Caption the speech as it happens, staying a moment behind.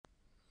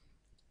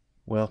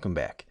Welcome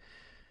back.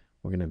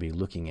 We're going to be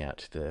looking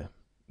at the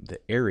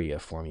area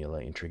formula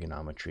in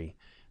trigonometry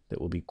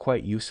that will be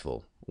quite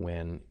useful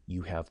when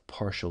you have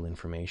partial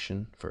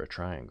information for a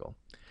triangle.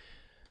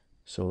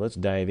 So let's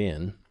dive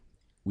in.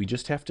 We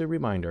just have to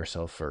remind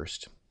ourselves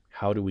first,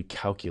 how do we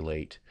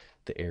calculate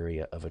the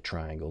area of a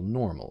triangle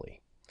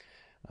normally?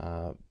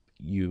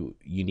 You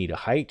need a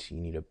height,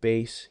 you need a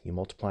base, you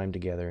multiply them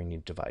together, and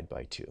you divide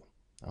by 2.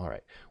 All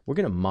right, we're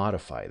going to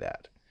modify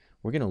that.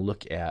 We're going to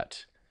look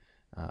at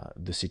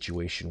the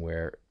situation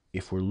where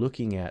if we're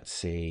looking at,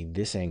 say,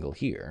 this angle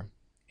here,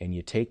 and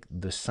you take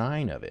the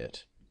sine of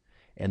it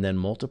and then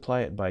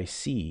multiply it by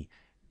c,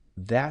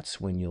 that's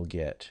when you'll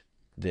get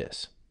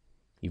this.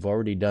 You've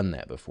already done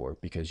that before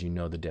because you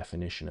know the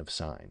definition of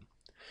sine.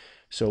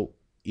 So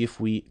if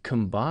we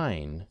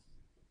combine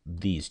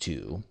these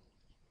two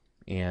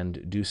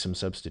and do some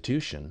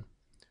substitution,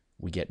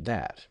 we get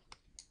that.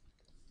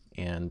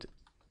 And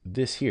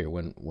this here,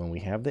 when we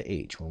have the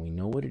h, when we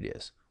know what it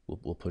is,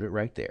 we'll put it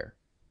right there.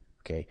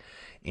 Okay,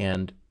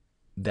 and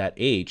that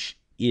h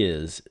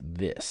is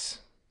this.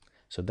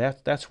 So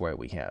that's why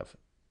we have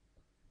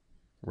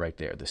right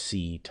there the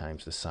c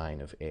times the sine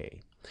of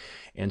a.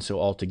 And so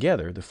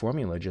altogether, the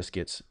formula just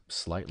gets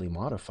slightly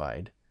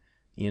modified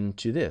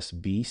into this,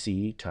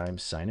 bc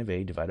times sine of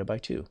a divided by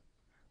 2.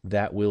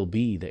 That will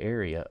be the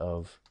area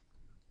of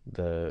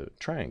the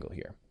triangle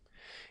here.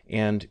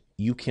 And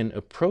you can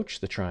approach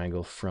the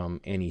triangle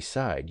from any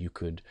side. You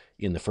could,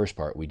 in the first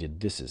part, we did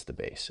this as the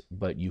base,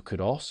 but you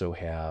could also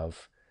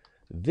have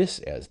this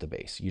as the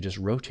base. You just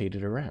rotate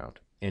it around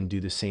and do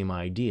the same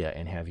idea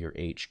and have your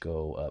h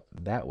go up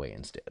that way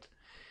instead.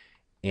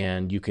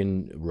 And you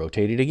can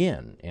rotate it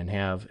again and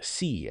have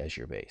c as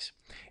your base.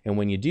 And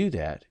when you do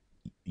that,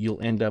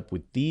 you'll end up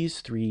with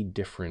these three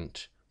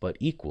different but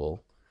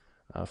equal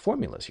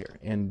formulas here.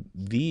 And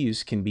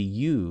these can be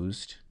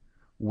used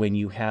when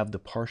you have the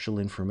partial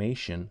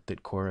information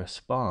that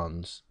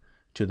corresponds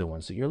to the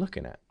ones that you're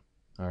looking at.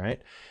 All right,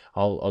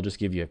 I'll just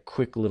give you a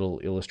quick little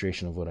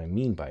illustration of what I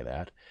mean by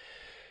that.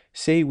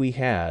 Say we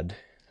had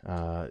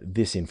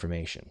this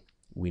information.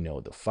 We know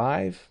the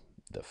 5,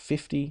 the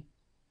 50,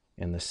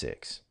 and the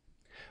 6.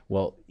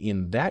 Well,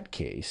 in that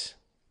case,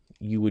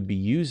 you would be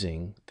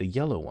using the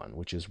yellow one,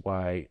 which is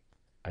why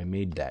I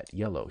made that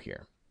yellow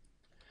here.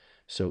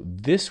 So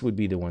this would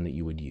be the one that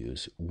you would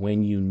use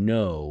when you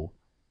know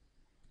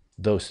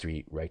those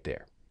three right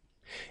there.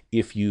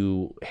 If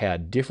you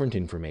had different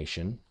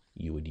information,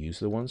 you would use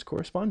the ones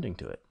corresponding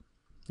to it.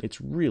 It's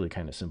really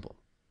kind of simple.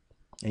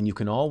 And you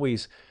can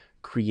always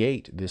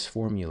create this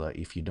formula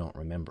if you don't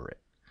remember it.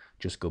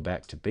 Just go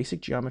back to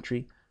basic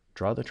geometry,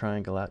 draw the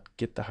triangle out,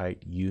 get the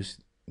height, use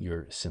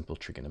your simple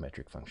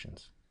trigonometric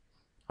functions.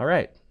 All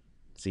right,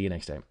 see you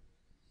next time.